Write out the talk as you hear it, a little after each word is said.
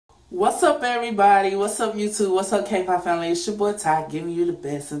What's up, everybody? What's up, YouTube? What's up, K-pop family? It's your boy Ty, giving you the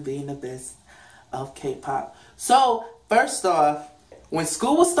best and being the best of K-pop. So, first off, when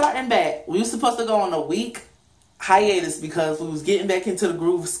school was starting back, we were supposed to go on a week hiatus because we was getting back into the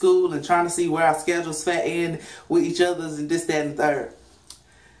groove of school and trying to see where our schedules fit in with each other's and this, that, and the third.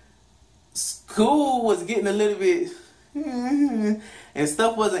 School was getting a little bit and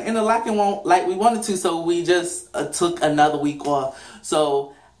stuff wasn't interlocking like we wanted to, so we just took another week off.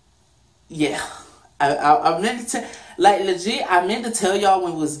 So yeah, I meant to, like, legit, I meant to tell y'all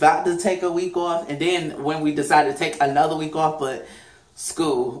when we was about to take a week off, and then when we decided to take another week off, but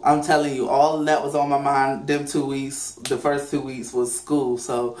school, I'm telling you, all that was on my mind. Them 2 weeks, the first 2 weeks was school.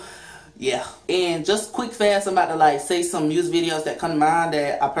 So yeah. And just quick fast, I'm about to like say some music videos that come to mind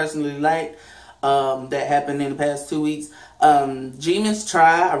that I personally like, that happened in the past 2 weeks. Jimin's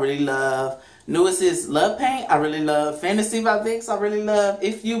Try, I really love. Newest is Love Paint, I really love. Fantasy by Vix, I really love.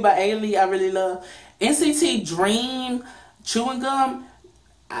 If You by Ailey, I really love. NCT Dream, Chewing Gum,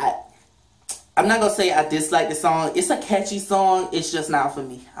 I'm not gonna say I dislike the song. It's a catchy song. It's just not for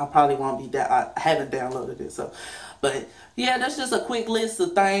me. I probably won't be that. I haven't downloaded it, so. But yeah, that's just a quick list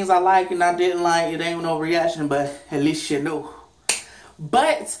of things I like and I didn't like. It ain't no reaction, but at least you know.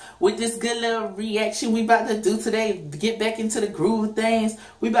 But with this good little reaction we about to do today, get back into the groove of things,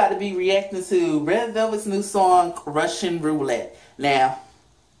 we about to be reacting to Red Velvet's new song, Russian Roulette. Now,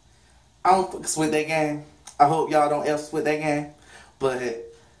 I don't fucks with that game. I hope y'all don't else with that game.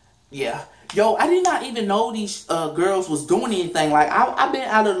 But yeah. Yo, I did not even know these girls was doing anything. Like, I've been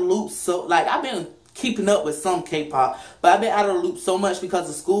out of the loop, so, like, I've been keeping up with some K-pop, but I've been out of the loop so much because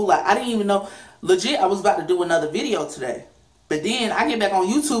of school. Like, I didn't even know, legit, I was about to do another video today. But then I get back on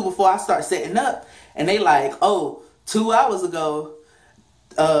YouTube before I start setting up, and they like, oh, 2 hours ago,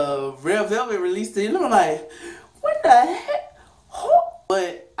 Red Velvet released it. And I'm like, what the heck?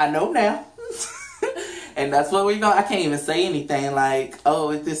 But I know now. And that's what we know. I can't even say anything like,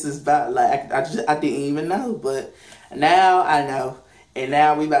 oh, this is about, like, I didn't even know. But now I know. And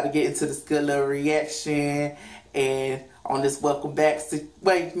now we about to get into this good little reaction. And on this welcome back,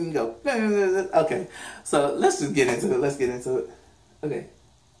 wait, you can go. Okay. So let's just get into it. Let's get into it. Okay.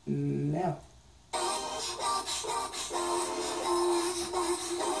 Now.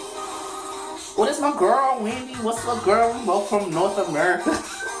 What is my girl, Wendy? What's up, girl? We both from North America.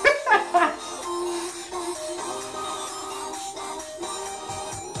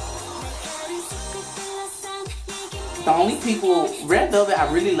 The only people, Red Velvet,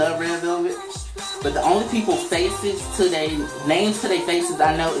 I really love Red Velvet, but the only people faces to their names to their faces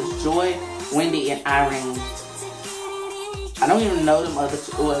I know is Joy, Wendy, and Irene. I don't even know them other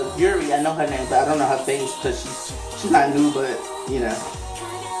two. Well, Yuri, I know her name, but I don't know her face because she's not new, but you know.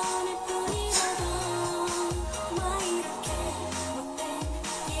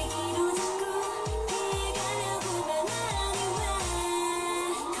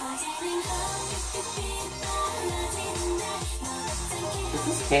 This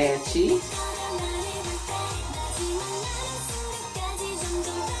is catchy.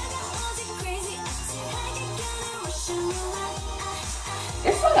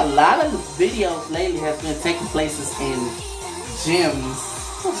 It's like a lot of videos lately has been taking places in gyms.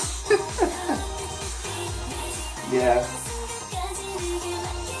 Yeah.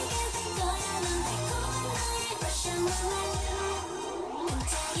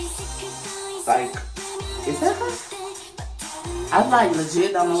 Like, is that her? I like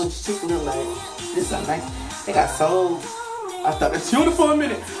legit don't know what this chick look like. This is nice. They got so. I thought it's Hyuna for a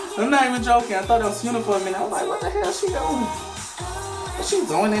minute. I'm not even joking. I thought it was Hyuna for a minute. I was like, what the hell is she doing? What's she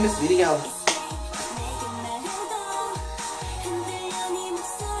doing in this video?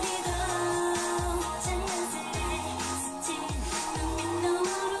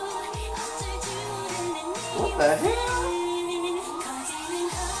 What the hell?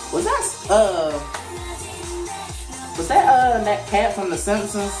 Was that cat from The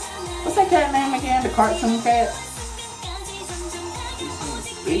Simpsons? What's that cat name again? The cartoon cat?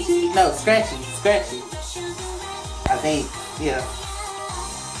 Itchy? No, Scratchy. Scratchy. I think, yeah.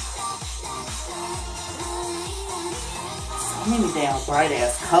 So many damn bright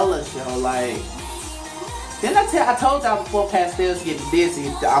ass colors, yo. Like, didn't I told y'all before pastels get busy.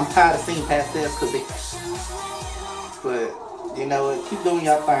 I'm tired of seeing pastels because they. But you know what? Keep doing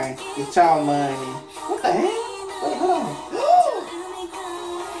y'all thing. Get y'all money. What the hell? Wait, hold on.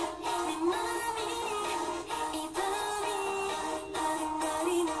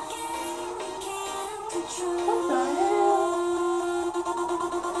 What the hell?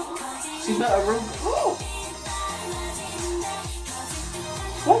 She got a room.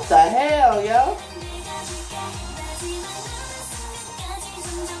 What the hell, yo?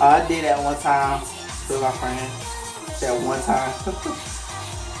 Oh, I did that one time with my friend. That one time.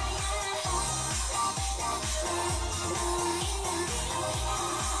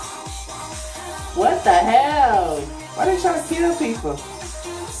 What the hell? Why they trying to kill people?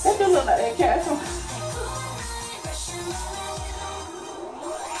 That do look like that cat from...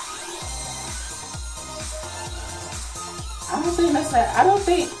 I don't think that's that. I don't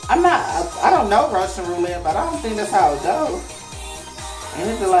think... I don't know Russian roulette, but I don't think that's how it goes. And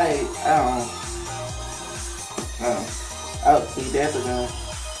it's like... Oh, see, there's a gun.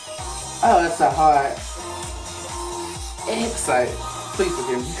 Oh, it's a heart. Excited. Please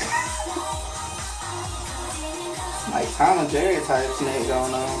forgive me. Like Tom and Jerry type snake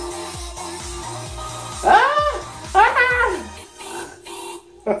going on. Ah! Ah!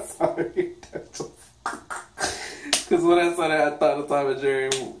 I'm sorry. Because when I saw that, I thought of Tom and Jerry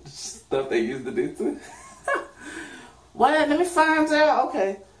stuff they used to do too. What? Let me find out.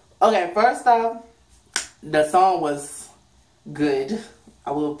 Okay. Okay, first off, the song was good.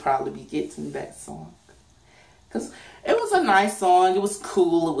 I will probably be getting that song. Because it was a nice song. It was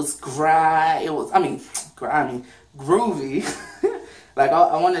cool. It was groovy. Like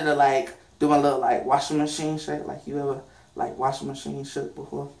I wanted to like do my little like washing machine shake. Like you ever like washing machine shake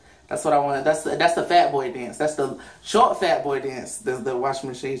before? That's what I wanted. That's the fat boy dance. That's the short fat boy dance. The washing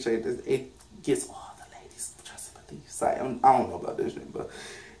machine shake. It gets all the ladies. Trust me, please. I don't know about this shit, but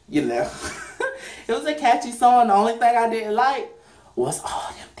you know, it was a catchy song. The only thing I didn't like was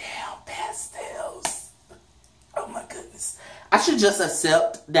all them damn pastels. Oh my goodness. I should just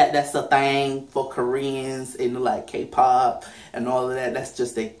accept that that's a thing for Koreans and like K-pop and all of that. That's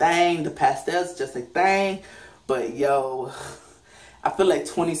just a thing. The pastels just a thing. But yo, I feel like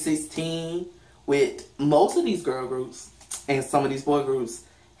 2016 with most of these girl groups and some of these boy groups,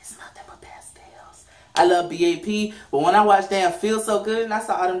 it's nothing but pastels. I love BAP, but when I watched damn Feel So Good and I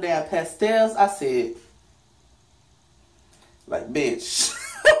saw all them damn pastels, I said, like, bitch.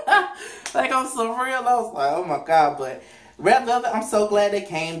 Like, I'm so real. I was like, oh my God. But Red Velvet, I'm so glad they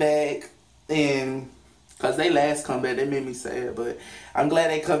came back. And because they last comeback, they made me sad. But I'm glad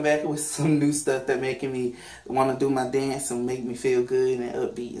they come back with some new stuff that making me want to do my dance and make me feel good and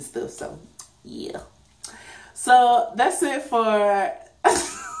upbeat and stuff. So, yeah. So, that's it for...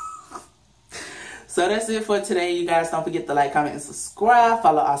 So that's it for today, you guys. Don't forget to like, comment, and subscribe.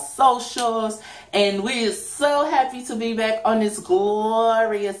 Follow our socials. And we're so happy to be back on this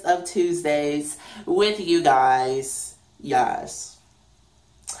glorious of Tuesdays with you guys. Yes.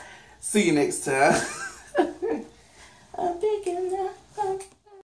 See you next time. I'm picking up.